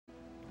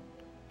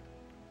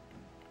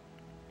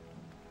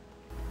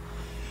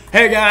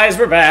Hey guys,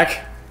 we're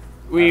back.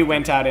 We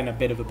went out in a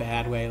bit of a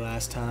bad way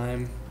last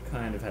time.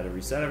 Kind of had to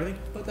reset everything,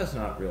 but that's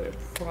not really a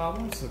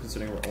problem, so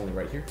considering we're only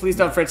right here. Please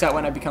don't fritz out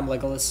when I become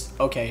Legolas.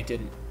 Okay, it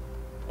didn't.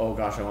 Oh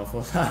gosh, I almost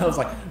full. I was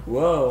like,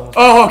 whoa.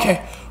 Oh,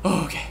 okay.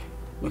 Oh, okay.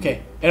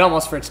 Okay. It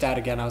almost fritzed out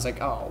again. I was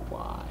like, oh,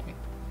 why?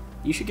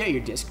 You should get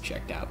your disc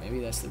checked out. Maybe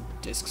that's the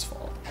disc's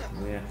fault.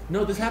 Yeah.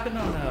 No, this happened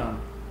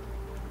on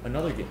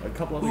another game, a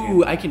couple other games.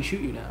 Ooh, I can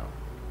shoot you now.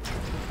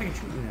 I can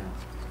shoot you now.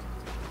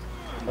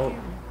 Oh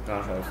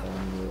gosh,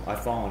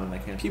 I've fallen and I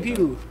can't. Pew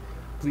pew.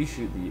 Please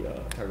shoot the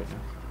target now.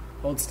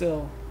 Hold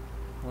still.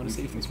 I want to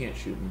see if you can't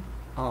shoot me.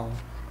 Oh,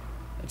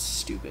 that's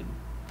stupid.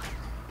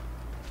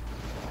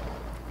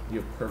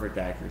 You have perfect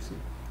accuracy.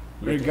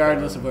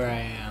 Regardless of where I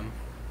am.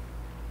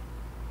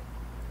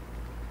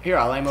 Here,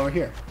 I'll aim over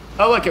here.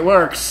 Oh, look, it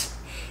works.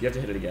 You have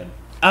to hit it again.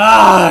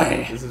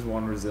 Aye. This is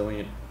one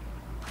resilient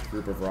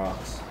group of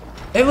rocks.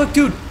 Hey, look,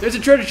 dude. There's a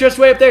treasure chest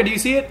way up there. Do you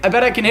see it? I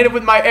bet I can hit it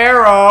with my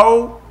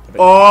arrow.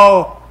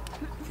 Oh.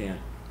 You can't.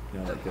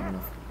 You're not that good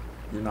enough.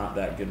 You're not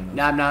that good enough.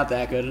 No, I'm not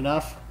that good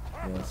enough.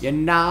 Yes. You're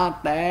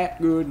not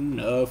that good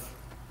enough.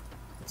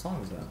 What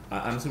song is that?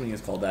 I'm assuming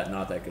it's called that.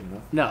 Not that good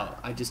enough. No,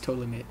 I just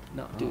totally made.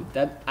 No, dude.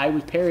 That I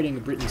was parodying a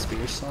Britney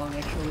Spears song,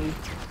 actually.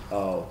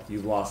 Oh,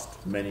 you've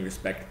lost many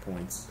respect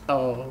points.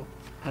 Oh,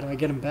 how do I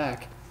get them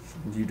back?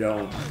 You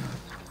don't.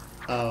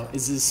 Oh,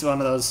 is this one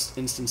of those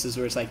instances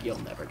where it's like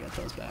you'll never get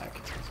those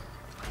back?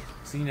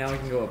 See, now we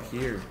can go up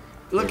here.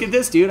 Look at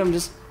this, dude. I'm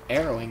just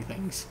arrowing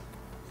things.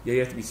 Yeah, you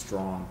have to be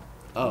strong.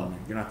 Oh,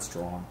 you're not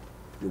strong.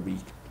 You're weak.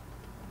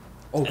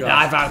 Oh and god.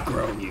 I've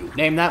outgrown you.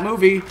 Name that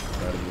movie.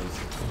 That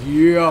is.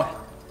 Yeah,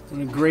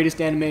 one of the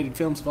greatest animated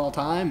films of all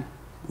time.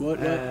 What?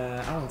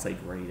 I won't say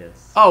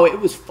greatest. Oh, it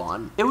was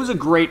fun. It was a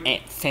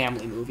great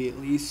family movie, at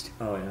least.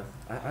 Oh yeah,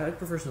 I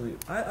prefer something.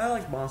 I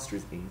like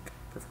Monsters Inc.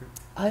 Prefer.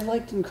 I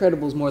liked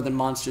Incredibles more than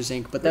Monsters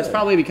Inc., but that's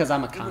probably because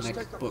I'm a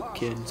comic book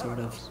kid, sort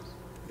of.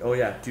 Oh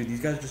yeah, dude,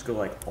 these guys just go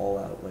like all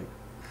out, like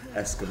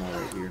Eskimo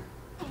right here.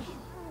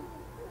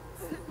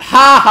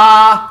 Ha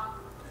ha!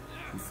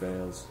 He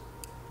fails.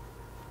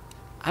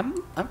 I'm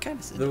kind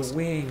of The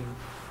wing,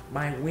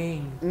 my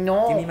wing.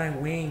 No. Give me my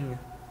wing.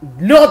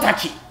 No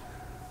touchy.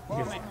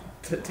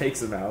 He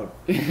takes him out.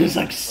 He just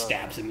like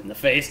stabs him in the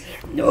face.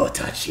 No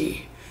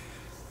touchy.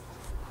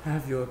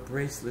 Have your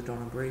bracelet on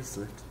a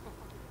bracelet.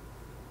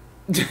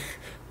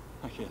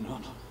 I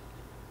cannot.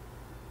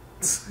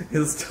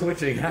 He's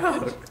twitching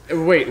out.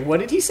 Wait, what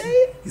did he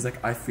say? He's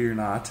like, I fear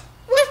not.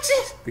 What's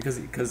it? Because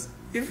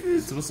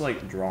it's supposed to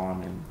like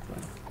drawn and.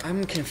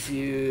 I'm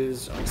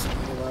confused on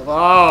some level.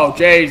 Oh,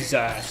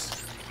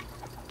 Jesus.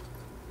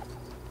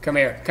 Come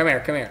here, come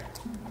here, come here.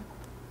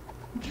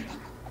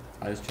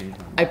 I just changed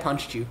my mind. I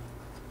punched you.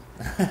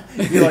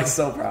 You're like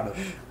so proud of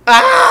it.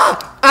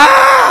 Ah!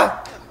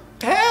 Ah!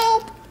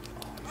 Help!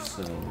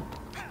 So.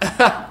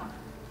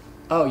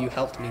 Oh, you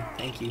helped me.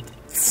 Thank you.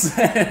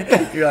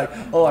 You're like,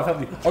 oh, I've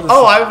helped you.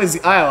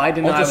 I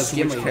didn't know I was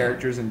switch Gimli.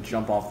 characters and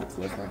jump off the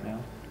cliff right now.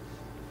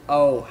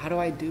 Oh, how do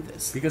I do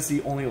this? Because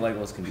only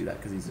Legolas can do that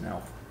because he's an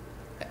elf.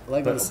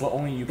 Legolas. But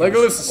only you. Can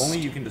only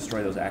you can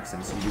destroy those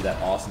accents. So you do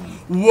that awesome.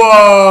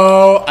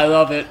 Whoa! I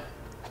love it.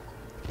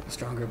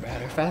 Stronger,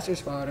 better, faster,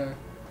 smarter.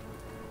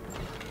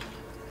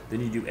 Then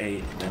you do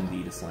A, then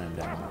B to slam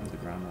down onto the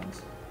ground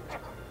ones.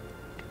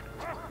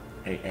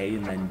 A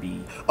and then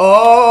B.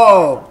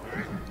 Oh!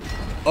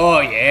 Oh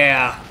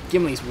yeah!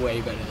 Gimli's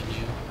way better than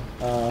you.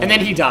 And then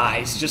he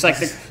dies, just like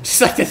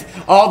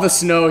all the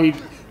snow he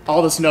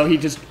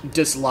just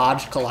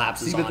dislodged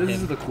collapses See, but on this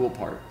him. is the cool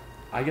part.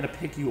 I gotta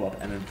pick you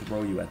up and then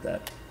throw you at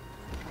that.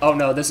 Oh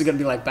no, this is gonna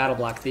be like Battle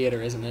Block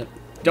Theater, isn't it?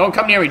 Don't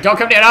come near me! Don't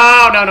come near!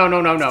 No! No! No! No!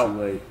 No! No! Too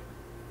late.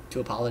 To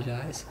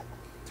apologize.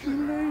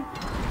 Too late.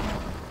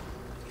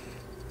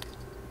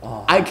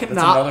 Oh, I cannot.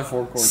 That's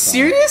another 4-chord song.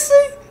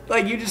 Seriously?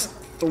 Like you just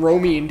throw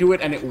me into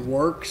it and it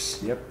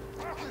works? Yep.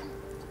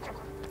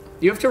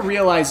 You have to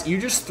realize you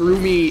just threw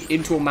me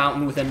into a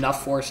mountain with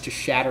enough force to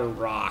shatter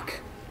rock.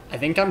 I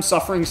think I'm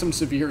suffering some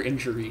severe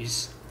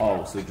injuries.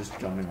 Oh, so just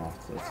jumping off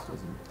cliffs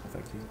doesn't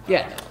affect you?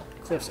 Yeah, no.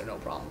 Cliffs are no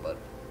problem, but,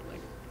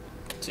 like,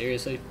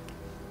 seriously?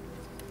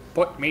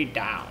 Put me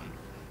down.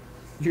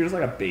 You're just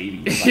like a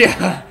baby. Like,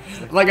 Yeah,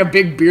 like a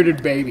big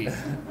bearded baby.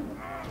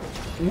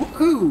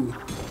 Woohoo!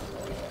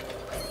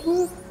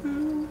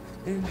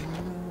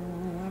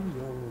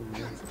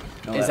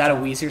 No, Is that a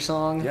Weezer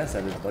song? Yes,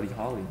 Everybody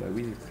Holly by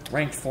Weezer.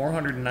 Ranked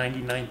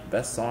 499th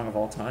best song of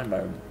all time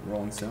by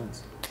Rolling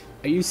Stones.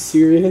 Are you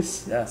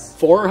serious? Yes.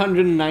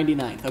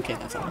 499th. Okay,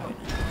 that's alright.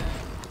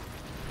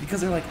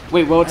 Because they're like...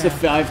 Wait, what's the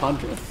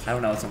 500th? I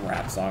don't know, it's some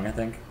rap song, I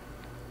think.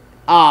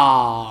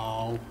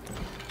 Oh.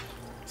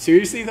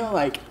 Seriously though,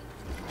 like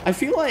I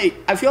feel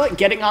like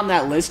getting on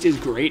that list is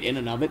great in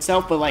and of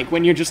itself, but like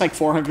when you're just like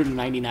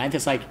 499th,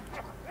 it's like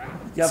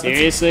yeah,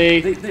 seriously?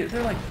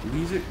 They're like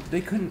Weezer.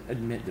 They couldn't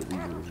admit that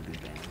Weezer was a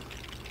good band.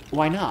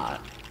 Why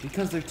not?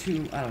 Because they're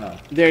too, I don't know.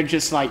 They're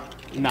just like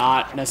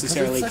not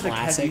necessarily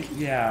classic.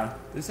 Yeah,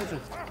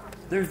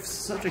 they're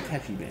such a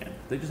catchy band.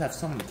 They just have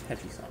so many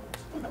catchy songs.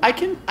 I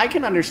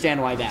can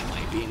understand why that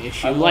might be an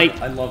issue. I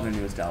love their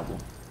newest album.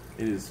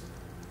 it is.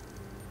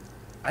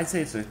 I'd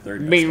say it's their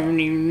third best song.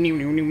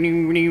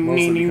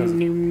 Mostly because if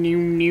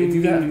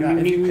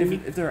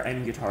there are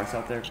any guitarists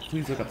out there,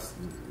 please look up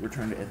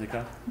Return to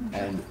Ithaca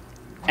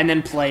and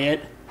then play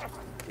it.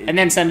 And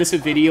then send us a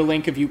video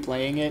link of you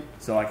playing it.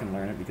 So I can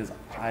learn it, because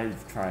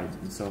I've tried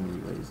in so many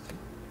ways.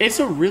 It's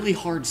a really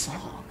hard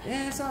song.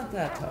 Yeah, it's not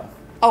that tough.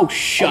 Oh,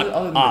 shut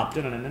up.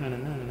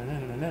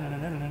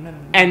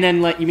 And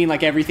then, you mean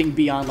like everything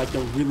beyond like the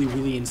really,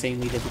 really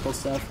insanely difficult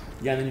stuff?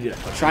 Yeah, and then you do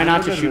it. Try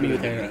not to shoot me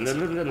with arrows.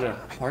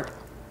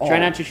 Oh. Try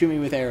not to shoot me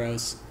with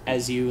arrows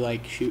as you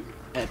like shoot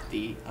at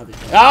the other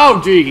thing.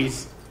 Oh,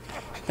 jeez.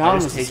 I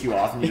just take you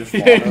off and you just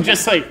fall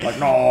just like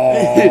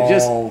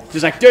no.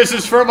 just like, this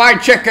is for my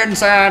chicken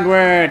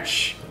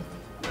sandwich.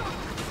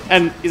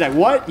 And he's like,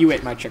 what? You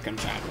ate my chicken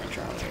sandwich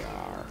earlier.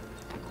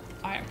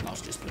 I am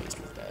most displeased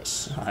with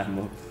this.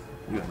 You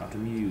are not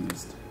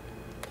amused.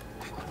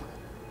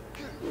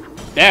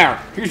 There,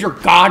 here's your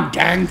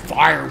goddamn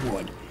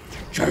firewood.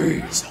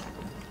 Jeez.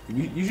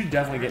 You should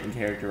definitely get in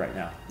character right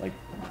now. Like,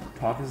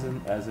 talk as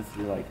if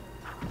you're like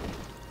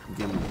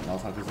Gimli. I'll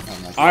talk as if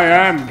I'm like. I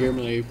am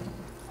Gimli.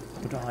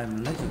 But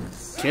I'm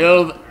Legolas.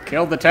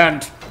 Kill the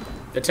tent.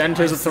 The tent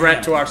is a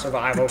threat to our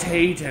survival.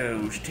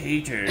 Potatoes,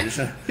 taters.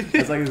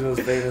 That's like his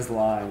most famous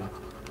line.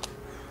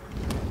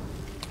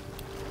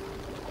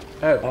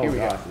 Oh, here we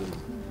gosh.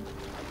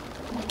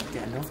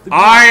 go.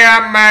 I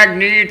am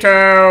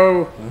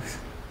Magneto.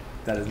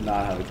 That is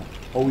not how we talk.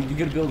 Oh, you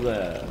gotta build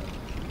a...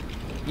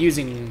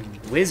 Using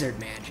wizard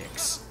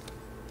magics.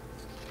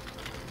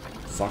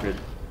 Suck it.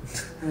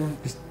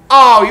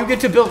 Oh, you get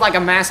to build like a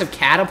massive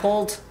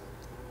catapult?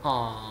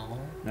 Aww.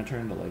 Now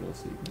turn into Lego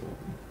so you can build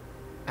them.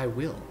 I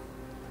will.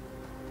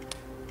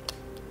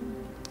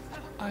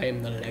 I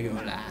am the Lego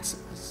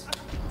Lasses.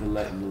 The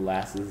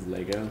Lasses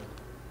Lego?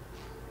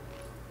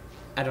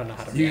 I don't know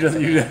how to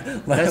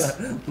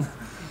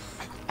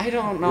I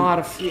don't know how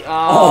to feel.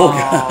 Oh,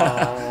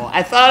 God.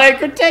 I thought I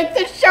could take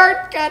the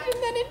shortcut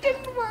and then it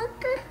didn't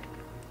work.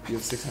 You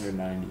have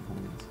 690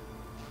 coins.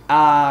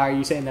 Are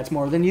you saying that's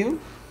more than you?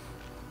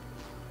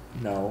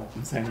 No,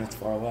 I'm saying that's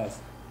far less.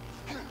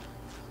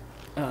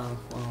 Oh,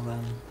 well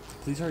then.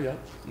 Please hurry up.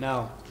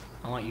 No,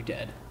 I want you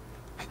dead.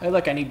 Hey,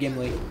 look, I need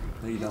Gimli.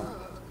 No, you don't.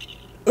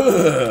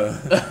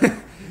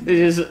 It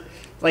is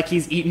like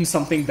he's eating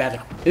something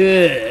better.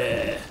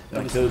 Ugh.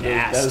 Like those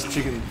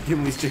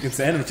Gimli's chicken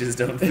sandwiches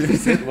don't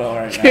sit well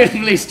right now.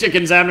 Gimli's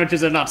chicken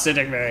sandwiches are not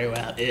sitting very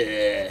well.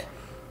 Ugh.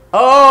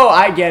 Oh,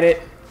 I get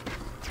it.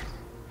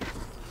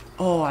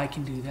 Oh, I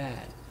can do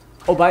that.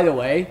 Oh, by the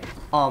way,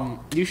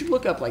 you should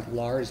look up like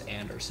Lars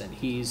Anderson.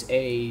 He's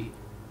I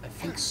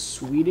think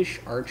Swedish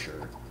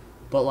archer,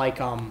 but like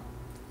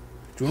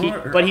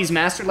but he's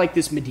mastered like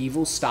this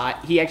medieval style.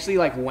 He actually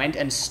like went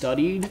and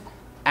studied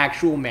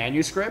actual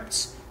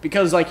manuscripts,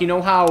 because like, you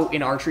know how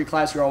in archery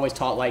class you're always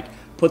taught like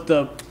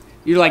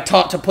you're like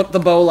taught to put the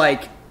bow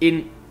like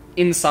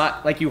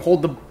inside, like you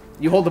hold the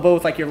bow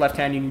with like your left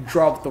hand and you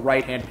draw with the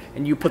right hand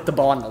and you put the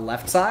bow on the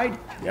left side.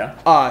 Yeah.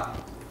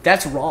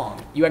 That's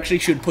wrong. You actually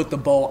should put the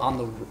bow on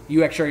the.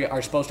 You actually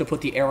are supposed to put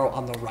the arrow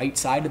on the right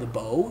side of the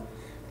bow,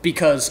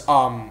 because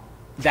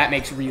that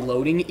makes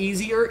reloading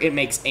easier. It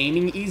makes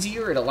aiming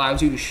easier. It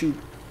allows you to shoot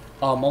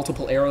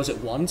multiple arrows at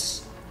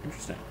once.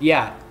 Interesting.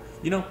 Yeah.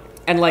 You know.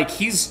 And like I'll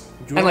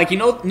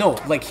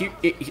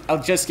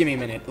just give me a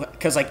minute,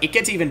 because like it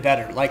gets even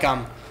better. Like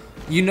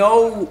you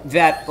know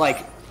that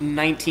like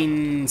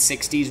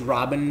 1960s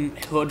Robin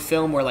Hood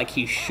film where like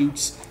he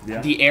shoots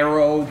the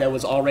arrow that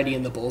was already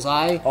in the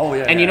bullseye. Oh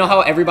yeah. And you know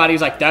how everybody's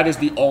like, that is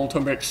the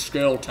ultimate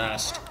skill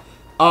test.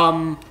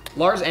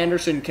 Lars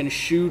Anderson can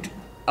shoot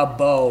a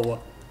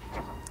bow.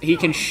 He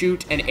can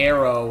shoot an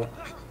arrow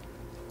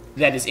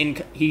that is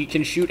he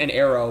can shoot an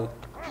arrow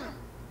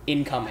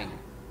incoming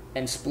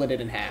and split it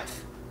in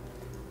half.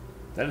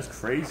 That is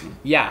crazy.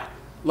 Yeah.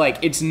 Like,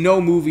 it's no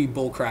movie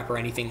bullcrap or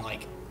anything.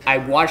 Like, I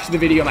watched the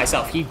video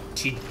myself. He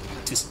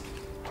just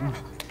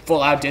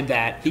full out did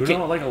that. Do you know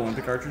what like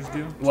Olympic archers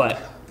do? What?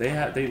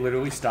 They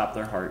literally stop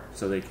their heart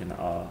so they can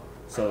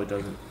so it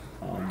doesn't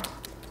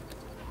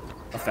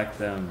affect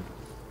them.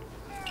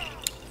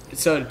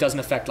 So it doesn't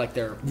affect like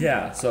their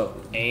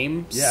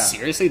aim? Yeah.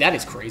 Seriously? That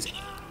is crazy.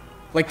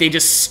 Like, they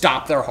just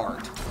stop their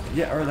heart.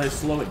 Yeah, or they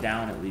slow it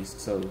down at least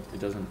so it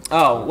doesn't.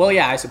 Oh, well,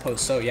 yeah, I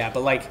suppose so, yeah.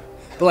 But like,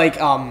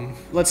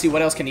 let's see,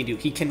 what else can he do?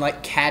 He can,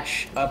 like,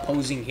 catch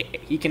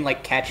he can,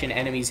 like, catch an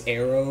enemy's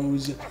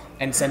arrows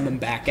and send them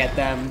back at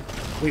them.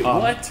 Wait,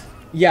 what?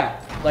 Yeah,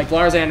 like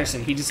Lars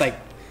Anderson, he just,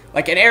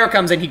 like an arrow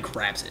comes and he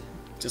grabs it.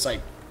 Just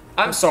like,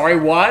 I'm sorry,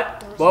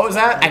 what? What was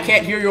that? I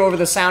can't hear you over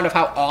the sound of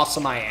how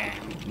awesome I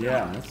am.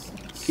 Yeah, that's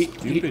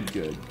stupid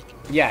good.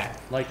 Yeah.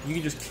 Like, you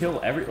can just kill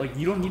like,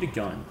 you don't need a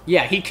gun.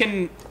 Yeah, he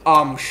can,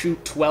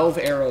 shoot 12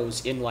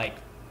 arrows in, like,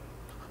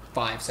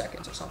 5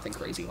 seconds or something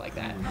crazy like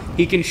that.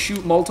 He can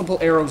shoot multiple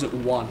arrows at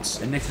once.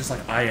 And Nick's just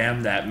like, I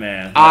am that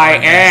man. I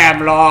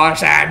am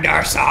Lars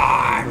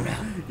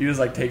Anderson. He just,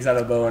 like, takes out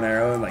a bow and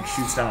arrow and, like,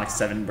 shoots down, like,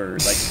 7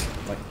 birds.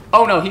 Like.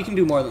 Oh, no, he can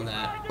do more than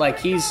that. Like,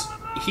 he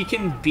he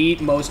can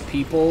beat most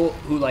people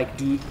who like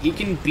do. He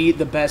can beat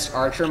the best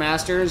archer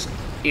masters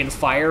in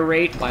fire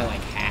rate by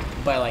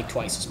like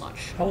twice as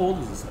much. How old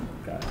is this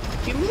guy?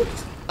 He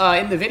looked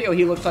in the video.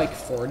 He looked like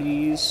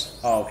 40s.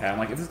 Oh, okay. I'm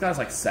like, if this guy's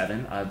like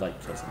 7, I'd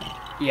like kiss him.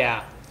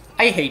 Yeah,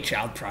 I hate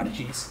child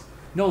prodigies.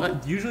 No,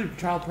 usually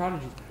child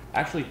prodigies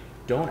actually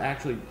don't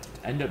actually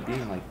end up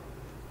being like.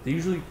 They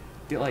usually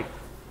get like.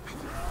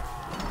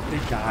 They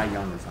die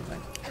young or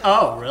something.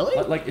 Oh, really?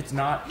 Like it's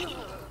not.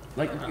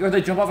 Like, or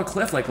they jump off a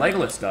cliff like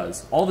Legolas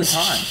does all the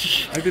time.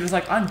 Like they're just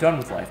like, I'm done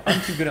with life. I'm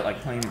too good at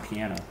like playing the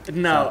piano.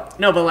 No,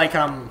 no, but like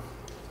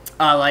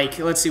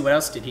let's see, what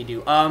else did he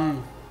do?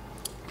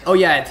 Oh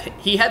yeah,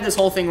 he had this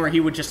whole thing where he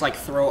would just like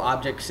throw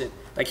objects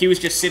like he was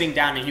just sitting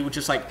down and he would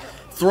just like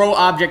throw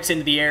objects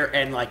into the air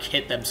and like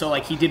hit them. So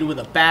like he did it with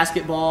a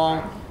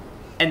basketball,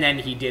 and then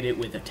he did it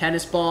with a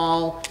tennis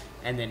ball,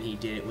 and then he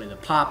did it with a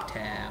pop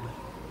tab.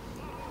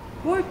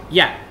 What?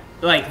 Yeah.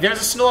 Like, there's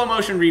a slow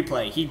motion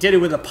replay. He did it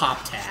with a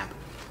pop tab.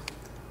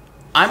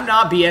 I'm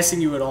not BSing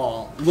you at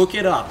all. Look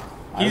it up.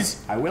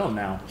 I will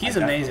now. He's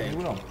amazing.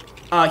 Will.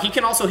 He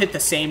can also hit the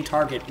same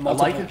target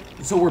multiple. I like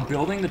it. So we're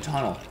building the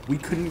tunnel. We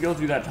couldn't go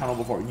through that tunnel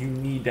before. You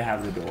need to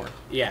have the door.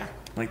 Yeah.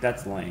 Like,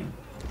 that's lame.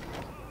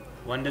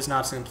 One does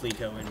not simply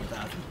go in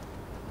without him.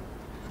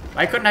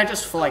 Why couldn't I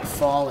just like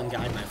fall and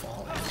guide my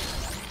fall?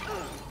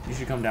 You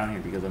should come down here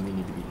because then we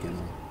need to beat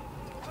Gimli.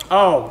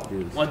 Oh,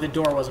 well, the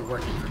door wasn't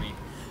working for me.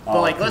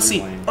 But like, let's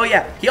see. Lame. Oh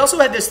yeah, he also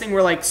had this thing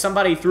where like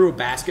somebody threw a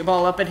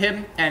basketball up at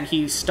him and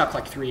he stuck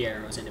like 3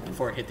 arrows in it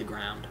before it hit the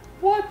ground.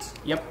 What?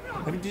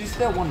 Yep. Did you see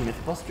that one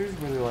Mythbusters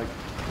where they're like,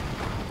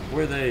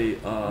 where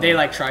they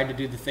like tried to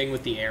do the thing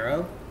with the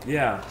arrow?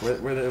 Yeah,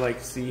 where they like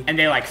see. And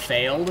they like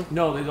failed?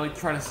 No, they like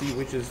try to see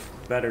which is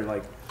better,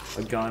 like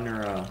a gun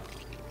or a.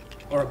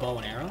 Or a bow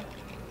and arrow?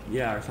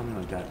 Yeah, or something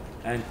like that.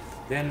 And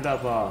they ended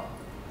up,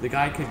 the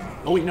guy could.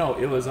 Oh wait, no,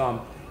 it was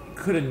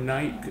could a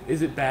knight?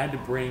 Is it bad to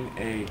bring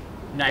a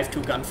knife to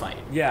a gunfight?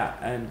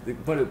 Yeah,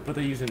 but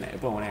they use a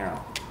bow and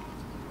arrow.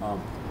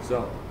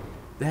 So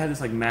they had this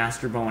like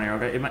master bow and arrow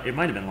guy. It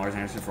might have been Lars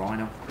Anderson for all I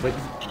know. But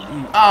no,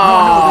 they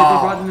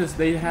brought in this.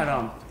 They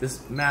had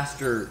this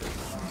master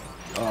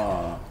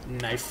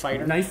knife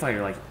fighter. Knife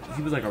fighter. Like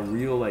he was like a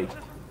real like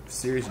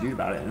serious dude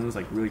about it, and it was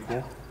like really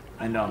cool.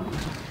 And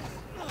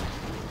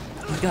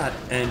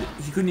and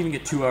he couldn't even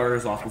get 2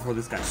 arrows off before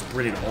this guy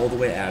sprinted all the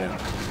way at him,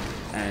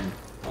 and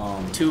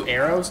 2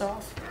 arrows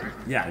off.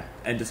 Yeah,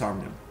 and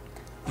disarmed him.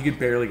 He could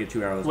barely get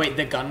 2 arrows. Wait,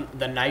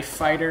 the knife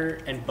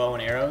fighter and bow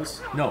and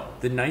arrows? No,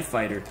 the knife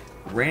fighter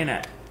ran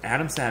at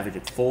Adam Savage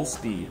at full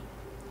speed,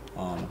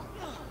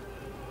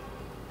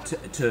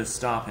 to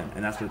stop him,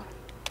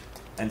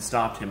 and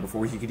stopped him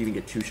before he could even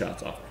get 2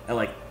 shots off. And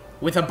like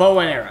with a bow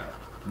and arrow.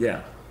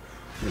 Yeah,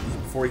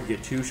 before he could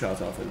get 2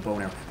 shots off with a bow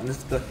and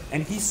arrow.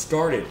 And he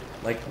started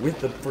like with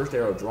the first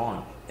arrow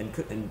drawn, and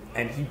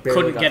he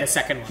barely couldn't get a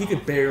second one. He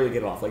could barely get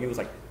it off. Like it was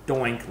like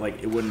doink.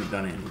 Like it wouldn't have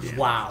done anything.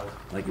 Wow.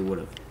 Like it would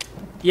have.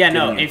 Yeah,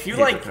 no. If you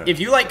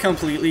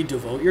completely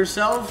devote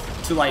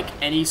yourself to like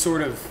any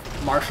sort of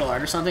martial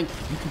art or something,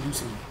 you can do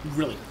some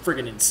really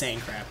friggin' insane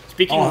crap.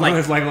 Speaking of like,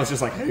 Legolas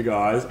just like, hey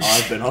guys,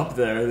 I've been up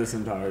there this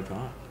entire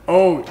time.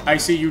 Oh, I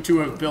see you two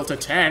have built a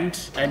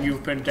tent and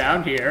you've been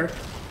down here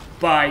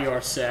by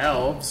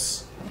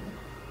yourselves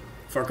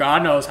for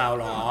God knows how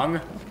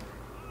long.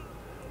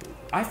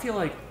 I feel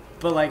like,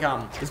 but like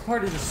this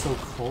part is just so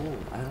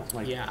cold. I don't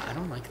like. Yeah, I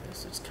don't like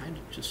this. It's kind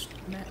of just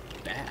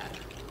bad.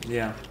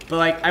 Yeah. But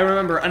like, I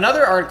remember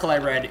another article I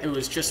read, it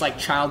was just like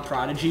child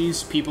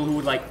prodigies, people who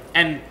would like,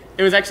 and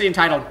it was actually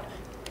entitled,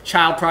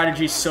 Child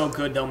Prodigies So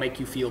Good They'll Make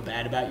You Feel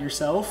Bad About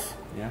Yourself.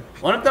 Yeah.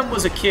 One of them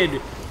was a kid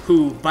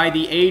who, by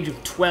the age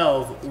of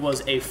 12,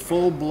 was a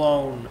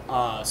full-blown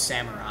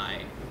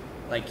samurai.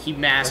 Like, he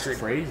mastered...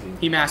 That's crazy.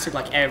 He mastered,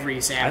 like, every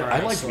samurai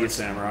I'd like to be a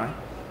samurai.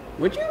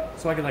 Would you?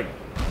 So I could, like,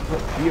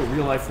 be a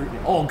real-life fruit...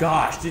 Oh,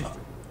 gosh.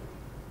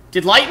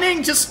 Did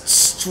lightning just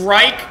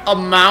strike a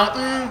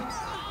mountain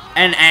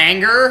and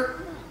anger?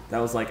 That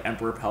was like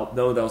Emperor Palpatine.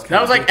 No, that was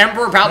Count like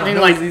Emperor Palpatine.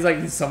 No,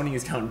 like he's summoning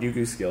his Count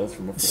Dooku skills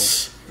from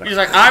before. He's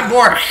like, I'm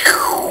bored.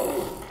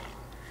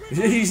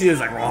 You see this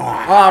like get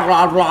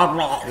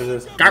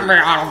me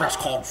out of this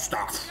cold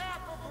stuff.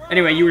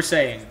 Anyway, you were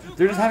saying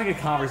they're just having a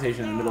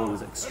conversation in the middle of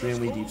this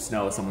extremely deep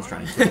snow. Someone's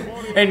trying to.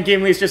 And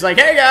Gimli's just like,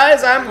 hey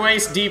guys, I'm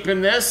waist deep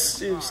in this.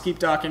 Just keep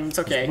talking. It's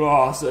okay.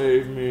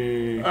 Save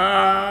me.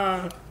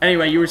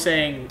 Anyway, you were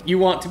saying you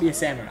want to be a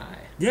samurai.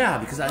 Yeah,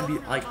 because I'd be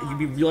like, you'd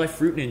be real life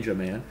fruit ninja,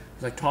 man.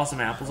 Just like toss some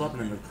apples up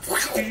and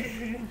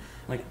then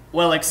like.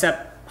 Well,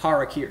 except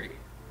Harakiri.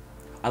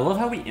 I love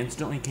how we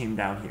instantly came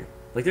down here.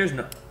 Like, there's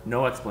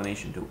no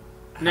explanation to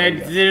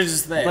it.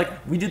 There's that.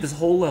 Like, we did this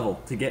whole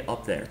level to get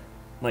up there.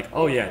 Like,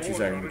 oh yeah, 2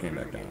 seconds, we came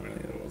back down.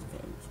 It wasn't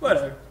fun.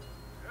 Whatever.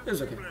 It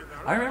was okay.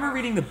 I remember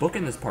reading the book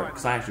in this part,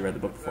 because I actually read the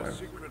book before I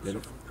did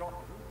it.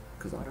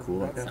 Because I'm cool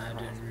like that. I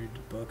didn't read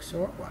the books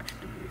or watch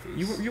the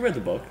movies. You read the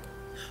book?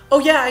 Oh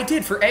yeah, I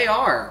did for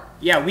AR.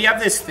 Yeah, we have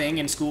this thing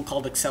in school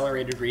called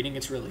accelerated reading.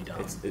 It's really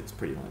dumb. It's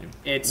pretty lame.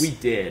 It's we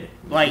did.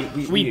 Like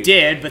we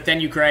did, but then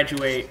you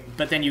graduate,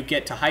 but then you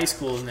get to high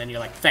school, and then you're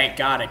like, thank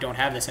God I don't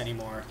have this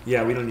anymore.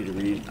 Yeah, we don't need to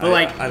read. But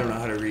I don't know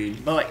how to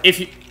read. But like,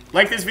 if you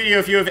like this video,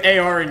 if you have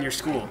AR in your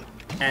school,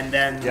 and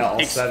then yeah, all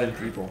 7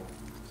 people,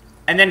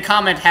 and then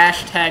comment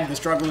hashtag the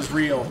struggle is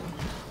real,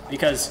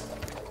 because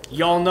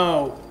y'all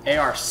know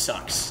AR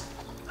sucks.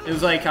 It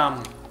was like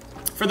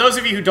For those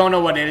of you who don't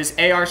know what it is,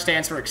 AR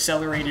stands for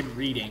accelerated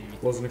reading.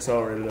 It wasn't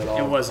accelerated at all.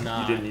 It was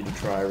not. You didn't need to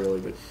try really,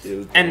 but it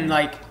was. And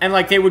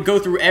like they would go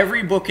through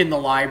every book in the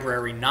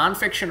library,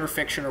 nonfiction or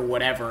fiction or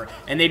whatever,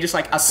 and they just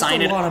like assign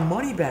That's a lot of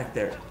money back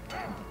there.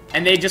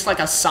 And they just like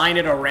assign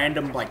it a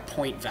random like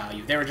point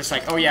value. They were just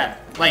like, oh yeah,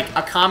 like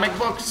a comic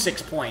book,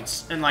 6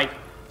 points, and like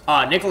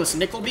Nicholas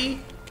Nickleby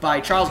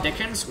by Charles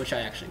Dickens, which I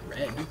actually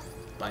read,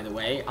 by the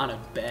way, on a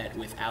bed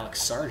with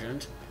Alex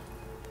Sargent.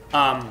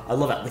 I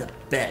love it with a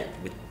bed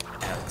with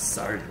Alex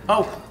Sargent.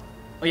 Oh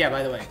yeah,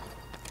 by the way.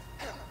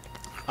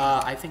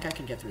 I think I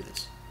can get through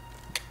this.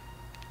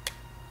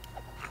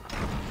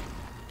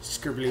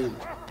 Scribloo.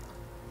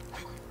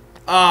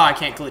 Oh, I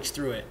can't glitch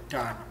through it.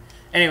 Darn.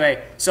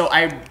 Anyway, so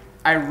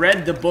I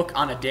read the book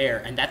on a dare,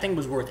 and that thing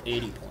was worth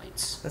 80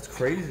 points. That's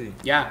crazy.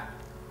 Yeah.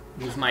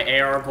 It was my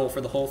AR goal for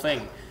the whole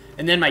thing.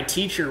 And then my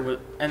teacher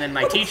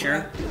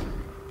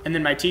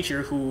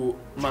who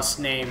must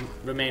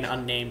remain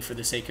unnamed for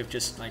the sake of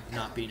just like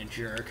not being a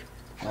jerk.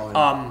 Oh,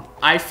 yeah.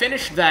 I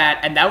finished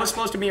that, and that was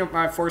supposed to be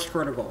my first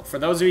quarter goal. For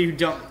those of you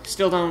who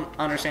still don't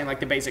understand like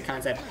the basic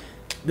concept,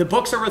 the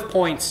books are worth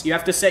points. You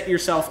have to set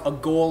yourself a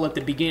goal at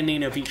the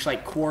beginning of each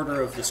like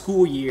quarter of the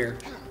school year,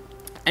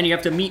 and you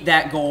have to meet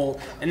that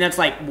goal. And that's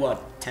like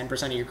what,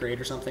 10% of your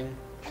grade or something,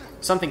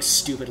 something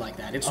stupid like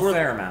that. It's worth a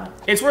fair amount.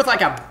 It's worth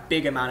like a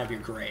big amount of your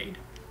grade.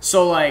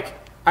 So like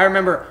I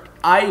remember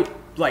I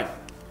like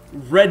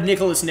read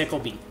Nicholas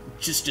Nickleby,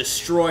 just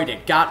destroyed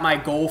it, got my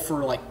goal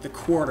for like the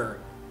quarter.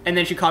 And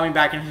then she called me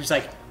back and she's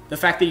like, the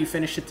fact that you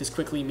finished it this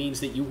quickly means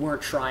that you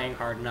weren't trying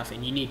hard enough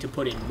and you need to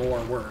put in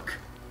more work.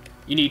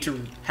 You need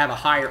to have a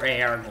higher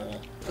AR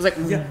goal. I was like,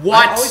 yeah,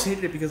 what? I always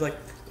hated it because, like,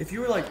 if you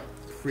were, like,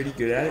 pretty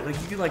good at it, like,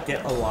 you could, like,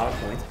 get a lot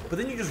of points, but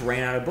then you just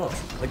ran out of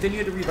books. Like, then you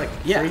had to read, like,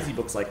 crazy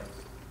books, like,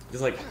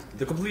 just, like,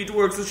 the complete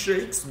works of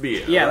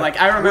Shakespeare. Yeah, like,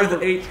 I remember...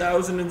 With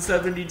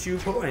 8,072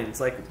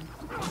 points. Like,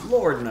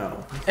 Lord,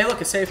 no. Hey,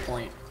 look, a save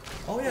point.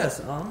 Oh,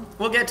 yes,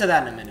 We'll get to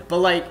that in a minute. But,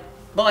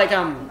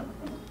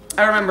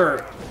 I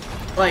remember,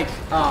 like,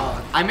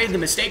 I made the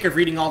mistake of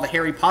reading all the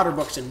Harry Potter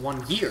books in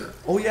 1 year.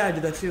 Oh, yeah, I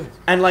did that too.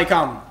 And, like,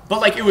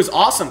 but, like, it was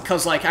awesome,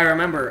 because, like, I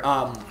remember,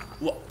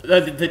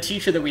 the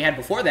teacher that we had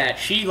before that,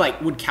 she, like,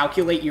 would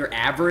calculate your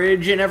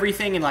average and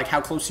everything, and, like, how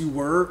close you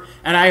were,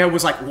 and I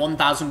was, like,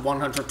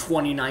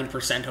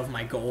 1,129% of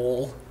my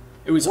goal.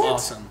 It was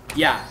awesome.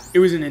 Yeah, it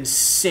was an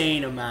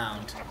insane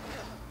amount.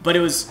 But it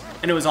was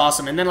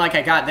awesome. And then, like,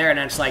 I got there, and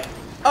it's like,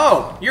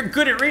 oh, you're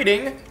good at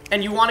reading,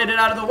 and you wanted it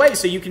out of the way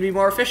so you can be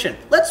more efficient.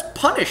 Let's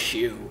punish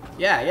you.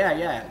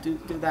 Yeah. Do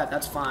that.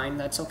 That's fine.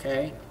 That's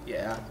okay.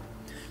 Yeah.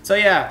 So,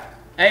 yeah,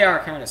 AR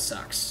kind of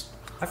sucks.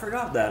 I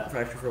forgot that,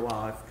 actually, for a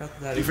while. I forgot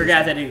that You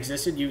forgot that it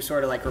existed? You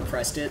sort of, like,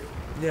 repressed it?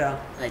 Yeah.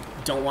 Like,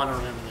 don't want to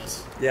remember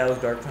this. Yeah, it was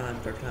dark times,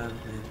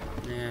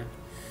 Yeah.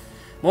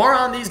 More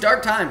on these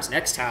dark times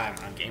next time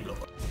on Game Glow.